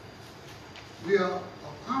 We are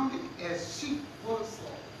accounted as sheep for the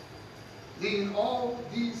slaughter. In all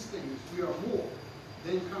these things we are more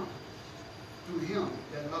than conquerors through him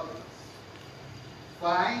that loveth us. For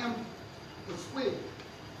I am persuaded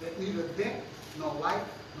that neither death, nor life,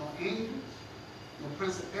 nor angels, nor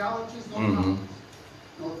principalities, nor powers,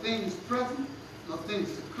 nor things present, nor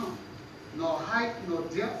things to come, nor height, nor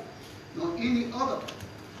depth, nor any other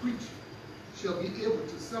creature shall be able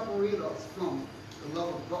to separate us from the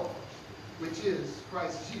love of God, which is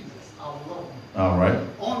Christ Jesus, our Lord. All right.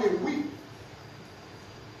 Only we,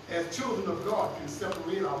 as children of God, can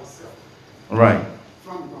separate ourselves Right.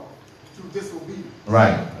 from God through disobedience.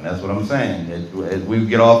 Right. And that's what I'm saying. As we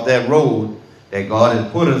get off that road that God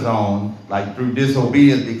has put us on, like through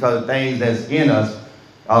disobedience because of things that's in us,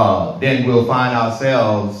 then we'll find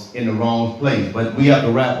ourselves in the wrong place. But we have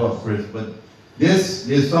to wrap up, Chris. But this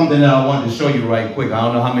is something that I wanted to show you right quick. I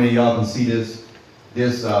don't know how many of y'all can see this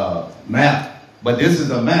map. But this is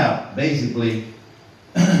a map, basically.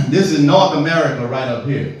 This is North America right up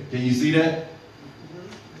here. Can you see that?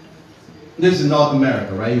 This is North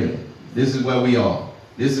America right here. This is where we are.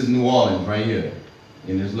 This is New Orleans right here.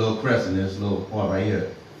 In this little crescent, this little part right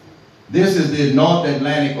here. This is the North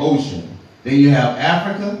Atlantic Ocean. Then you have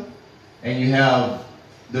Africa, and you have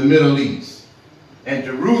the Middle East. And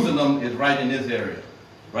Jerusalem is right in this area,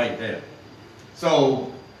 right there.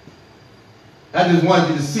 So, I just wanted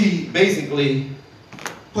you to see, basically,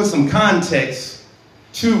 put some context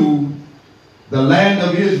to the land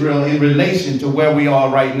of Israel in relation to where we are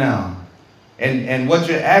right now. And what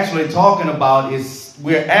you're actually talking about is,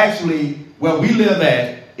 where we live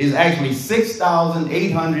at is actually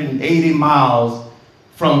 6,880 miles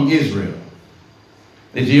from Israel.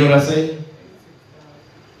 Did you hear what I said?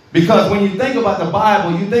 Because when you think about the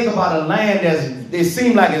Bible, you think about a land it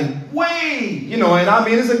seems like it's way, and I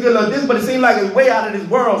mean, it's a good little but it seems like it's way out of this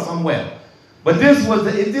world somewhere. But this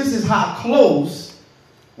is how close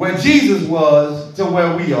where Jesus was to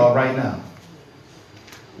where we are right now.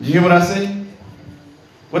 Did you hear what I said?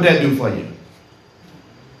 What'd that do for you?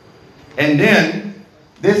 And then,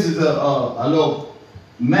 this is a little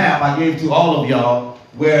map I gave to all of y'all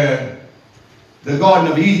where the Garden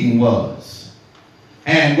of Eden was.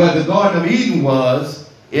 And where the Garden of Eden was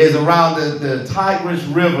is around the Tigris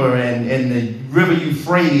River and the River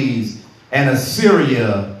Euphrates and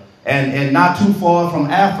Assyria and not too far from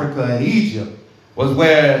Africa and Egypt was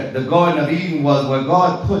where the Garden of Eden was, where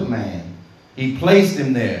God put man. He placed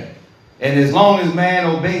him there. And as long as man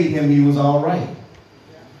obeyed him, he was all right.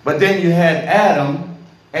 But then you had Adam,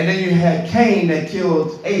 and then you had Cain that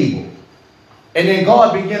killed Abel. And then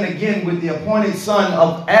God began again with the appointed son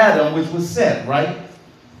of Adam, which was Seth, right?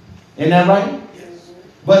 Isn't that right? Yes.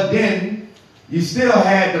 But then you still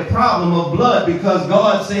had the problem of blood, because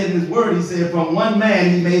God said in his word, he said, from one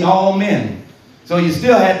man he made all men. So you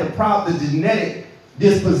still had the problem, the genetic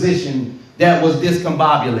disposition that was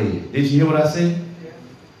discombobulated. Did you hear what I said? Yeah.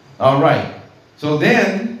 All right. So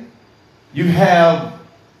then you have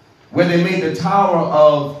where they made the Tower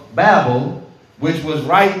of Babel, which was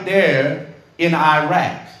right there in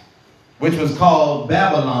Iraq, which was called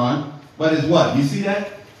Babylon. But it's what? You see that?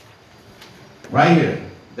 Right here.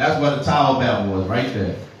 That's where the Tower of Babel was, right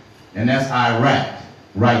there. And that's Iraq,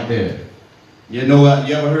 right there. You know what?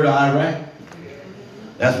 You ever heard of Iraq?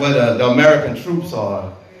 That's where the American troops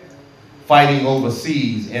are fighting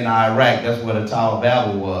overseas in Iraq. That's where the Tower of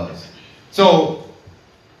Babel was. So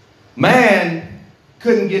man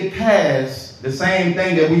couldn't get past the same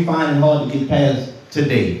thing that we find it hard to get past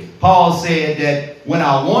today. Paul said that when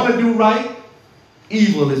I want to do right,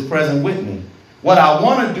 evil is present with me. What I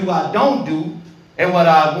want to do, I don't do. And what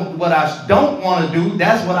I don't want to do,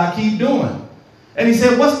 that's what I keep doing. And he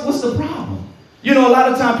said, what's the problem? You know, a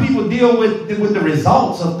lot of times people deal with the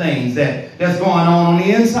results of things that's going on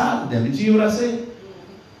the inside of them. Did you hear what I said?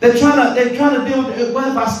 They're trying to deal with,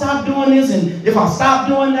 well, if I stop doing this, and if I stop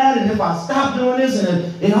doing that, and if I stop doing this,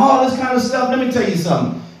 and all this kind of stuff. Let me tell you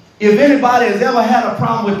something. If anybody has ever had a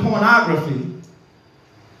problem with pornography,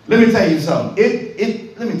 let me tell you something.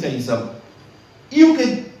 Let me tell you something.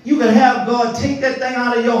 You could have God take that thing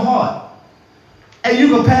out of your heart, and you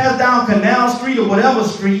can pass down Canal Street or whatever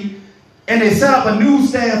street, and they set up a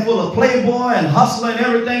newsstand full of Playboy and Hustler and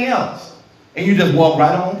everything else, and you just walk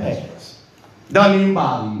right on past. Doesn't even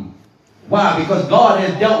bother you. Why? Because God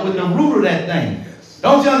has dealt with the root of that thing.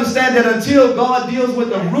 Don't you understand that until God deals with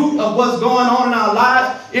the root of what's going on in our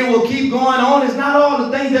lives, it will keep going on? It's not all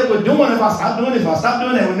the things that we're doing. If I stop doing this, if I stop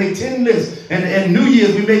doing that, we make 10 lists. And New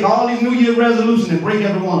Year's, we make all these New Year's resolutions and break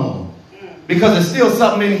every one of them. Because there's still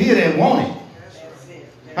something in here that want it.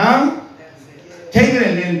 Huh? Take it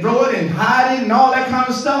and then throw it and hide it and all that kind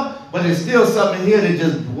of stuff. But there's still something in here that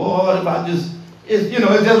just, boy, if I just, it's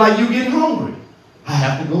just like you getting hungry. I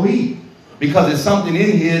have to go eat. Because there's something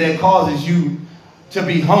in here that causes you to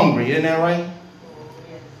be hungry. Isn't that right?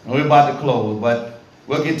 And we're about to close, but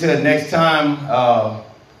we'll get to it next time,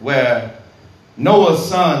 where Noah's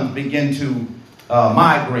sons begin to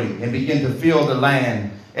migrate and begin to fill the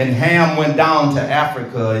land. And Ham went down to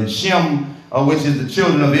Africa, and Shem, which is the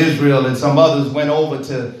children of Israel, and some others went over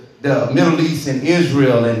to the Middle East and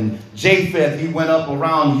Israel, and Japheth, he went up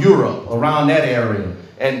around Europe, around that area.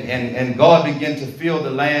 And God began to fill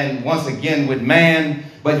the land once again with man,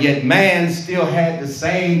 but yet man still had the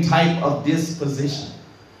same type of disposition.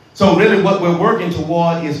 So really what we're working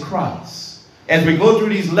toward is Christ. As we go through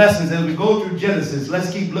these lessons, as we go through Genesis,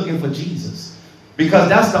 let's keep looking for Jesus. Because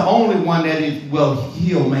that's the only one that will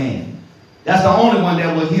heal man. That's the only one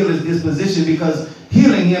that will heal his disposition, because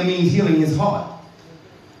healing him means healing his heart.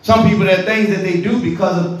 Some people, there are things that they do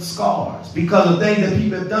because of scars, because of things that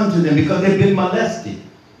people have done to them, because they've been molested.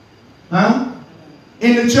 Huh?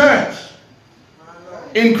 In the church.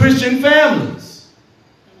 In Christian families.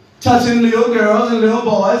 Touching little girls and little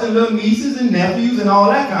boys and little nieces and nephews and all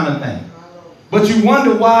that kind of thing. But you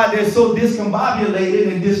wonder why they're so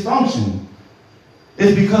discombobulated and dysfunctional.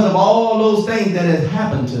 It's because of all those things that have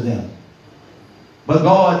happened to them. But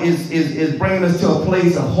God is bringing us to a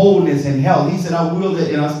place of wholeness and health. He said, I will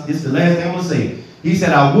that, and this is the last thing I'm going to say. He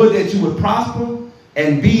said, I would that you would prosper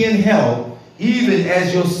and be in health, even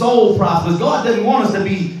as your soul prospers. God doesn't want us to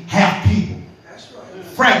be half people. That's right.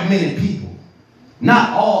 Fragmented people. Not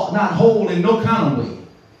whole in no kind of way.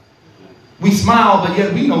 We smile, but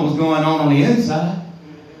yet we know what's going on the inside.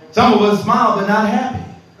 Some of us smile, but not happy.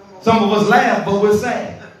 Some of us laugh, but we're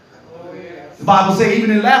sad. The Bible says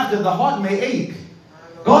even in laughter, the heart may ache.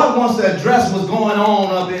 God wants to address what's going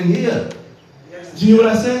on up in here. Do you hear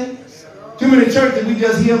what I said? Too many churches, we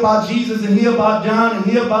just hear about Jesus and hear about John and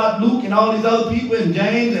hear about Luke and all these other people and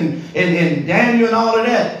James and Daniel and all of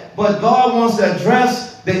that. But God wants to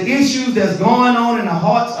address the issues that's going on in the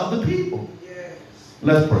hearts of the people. Yes.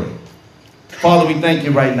 Let's pray. Father, we thank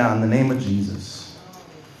you right now in the name of Jesus.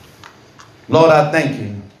 Lord, I thank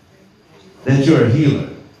you that you're a healer.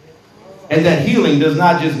 And that healing does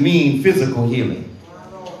not just mean physical healing.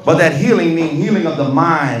 But that healing means healing of the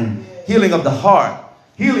mind, healing of the heart,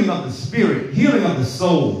 healing of the spirit, healing of the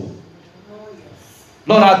soul.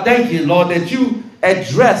 Lord, I thank you, Lord, that you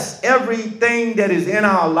address everything that is in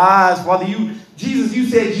our lives. Father, Jesus, you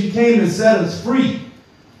said you came to set us free.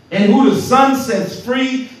 And who the Son sets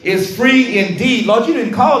free is free indeed. Lord, you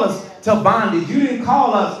didn't call us to bondage. You didn't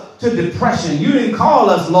call us to depression. You didn't call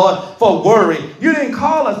us, Lord, for worry. You didn't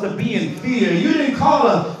call us to be in fear. You didn't call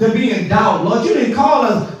us to be in doubt, Lord. You didn't call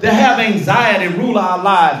us to have anxiety rule our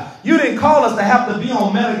lives. You didn't call us to have to be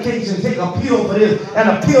on medication, take a pill for this and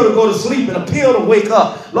a pill to go to sleep and a pill to wake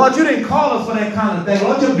up. Lord, you didn't call us for that kind of thing.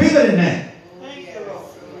 Lord, you're bigger than that.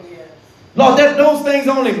 Lord, those things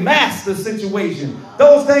only mask the situation.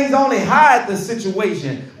 Those things only hide the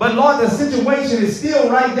situation. But Lord, the situation is still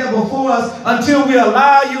right there before us until we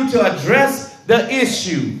allow you to address the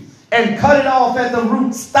issue and cut it off at the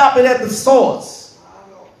root. Stop it at the source.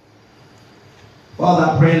 Father,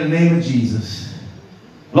 I pray in the name of Jesus,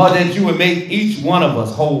 Lord, that you would make each one of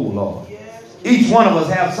us whole, Lord. Each one of us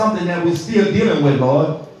have something that we're still dealing with,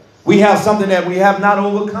 Lord. We have something that we have not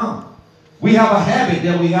overcome. We have a habit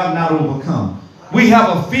that we have not overcome. We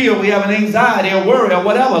have a fear, we have an anxiety, a worry, or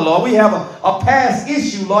whatever, Lord. We have a past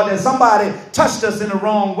issue, Lord, that somebody touched us in the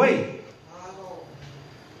wrong way.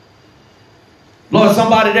 Lord,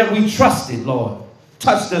 somebody that we trusted, Lord,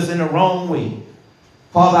 touched us in the wrong way.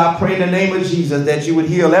 Father, I pray in the name of Jesus that you would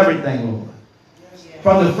heal everything, Lord.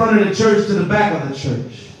 From the front of the church to the back of the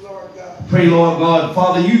church. Pray, Lord God.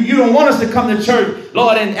 Father, you don't want us to come to church,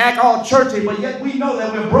 Lord, and act all churchy, but yet we know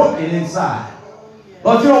that we're broken inside.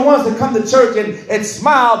 Lord, you don't want us to come to church and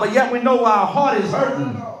smile, but yet we know our heart is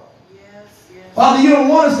hurting. Father, you don't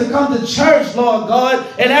want us to come to church, Lord God,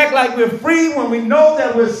 and act like we're free when we know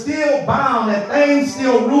that we're still bound, that things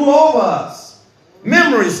still rule over us.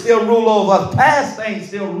 Memories still rule over us. Past things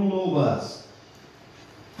still rule over us.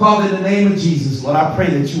 Father, in the name of Jesus, Lord, I pray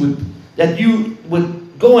that you would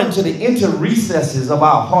go into the inner recesses of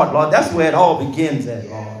our heart, Lord. That's where it all begins at,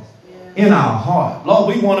 Lord. In our heart.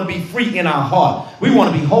 Lord, we want to be free in our heart. We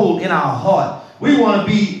want to be whole in our heart. We want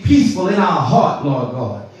to be peaceful in our heart, Lord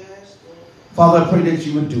God. Father, I pray that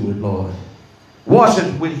you would do it, Lord. Wash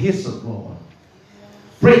it with hyssop, Lord.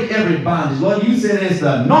 Break every bondage. Lord, you said it's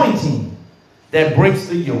the anointing that breaks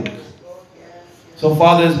the yoke. So,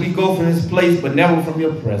 Father, as we go from this place, but never from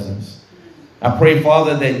your presence, I pray,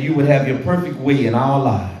 Father, that you would have your perfect way in our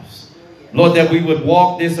lives. Lord, that we would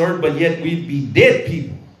walk this earth, but yet we'd be dead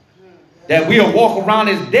people. That we'll walk around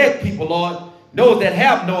as dead people, Lord. Those that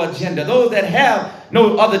have no agenda. Those that have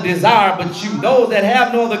no other desire but you. Those that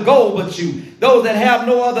have no other goal but you. Those that have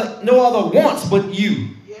no other wants but you.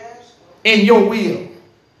 In your will.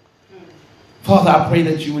 Father, I pray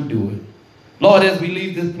that you would do it. Lord, as we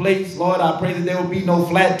leave this place, Lord, I pray that there will be no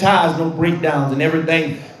flat tires, no breakdowns, and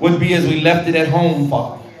everything would be as we left it at home,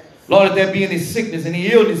 Father. Lord, if there be any sickness, any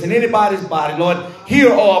illness in anybody's body, Lord,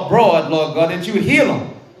 here or abroad, Lord God, that you would heal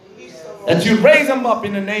them. That you would raise them up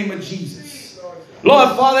in the name of Jesus. Lord,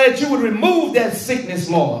 Father, that you would remove that sickness,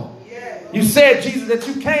 Lord. You said, Jesus, that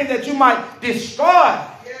you came that you might destroy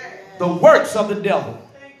the works of the devil.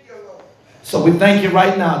 So we thank you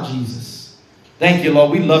right now, Jesus. Thank you,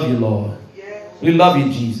 Lord. We love you, Lord. We love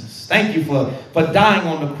you, Jesus. Thank you for dying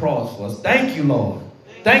on the cross for us. Thank you, Lord.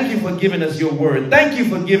 Thank you for giving us your word. Thank you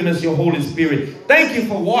for giving us your Holy Spirit. Thank you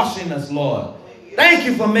for washing us, Lord. Thank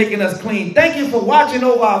you for making us clean. Thank you for watching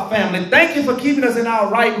over our family. Thank you for keeping us in our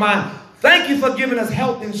right mind. Thank you for giving us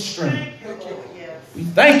health and strength. We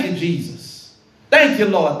thank you, Jesus. Thank you,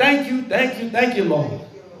 Lord. Thank you, thank you, thank you, Lord.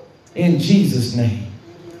 In Jesus' name.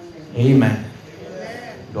 Amen.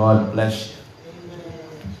 God bless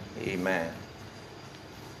you. Amen.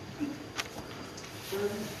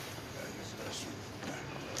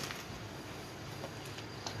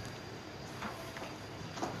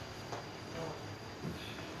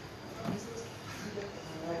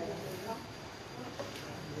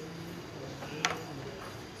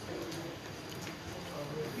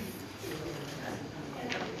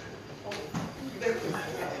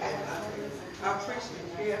 I appreciate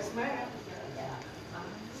it. Yes, ma'am.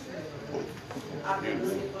 I've been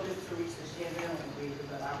looking for this Teresa Chanel,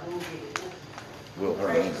 but I will get it. Will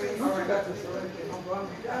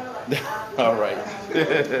All right.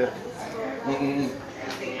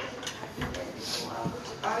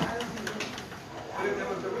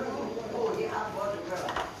 Oh, yeah, I bought the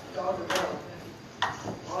girl.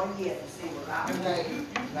 Oh, yeah, see what I'm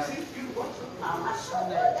sure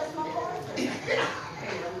that's my boyfriend. Hey,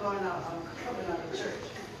 I'm coming out of church.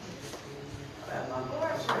 That's my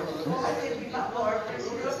boyfriend. I didn't be my boyfriend.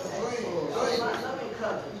 That's my loving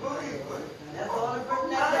cousin. That's the only person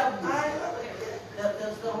that loves me.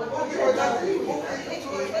 That's the only person that loves me.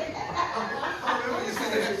 I remember you said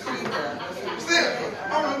that.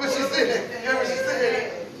 I remember she said that. Remember she said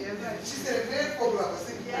that. She said it then 4 o'clock.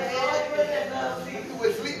 See? That's the only person that loves me. You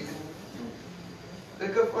were sleeping. They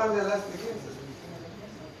could find that last weekend.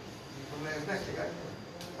 From last night, they got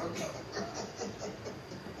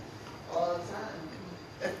all the time.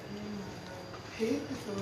 Okay, so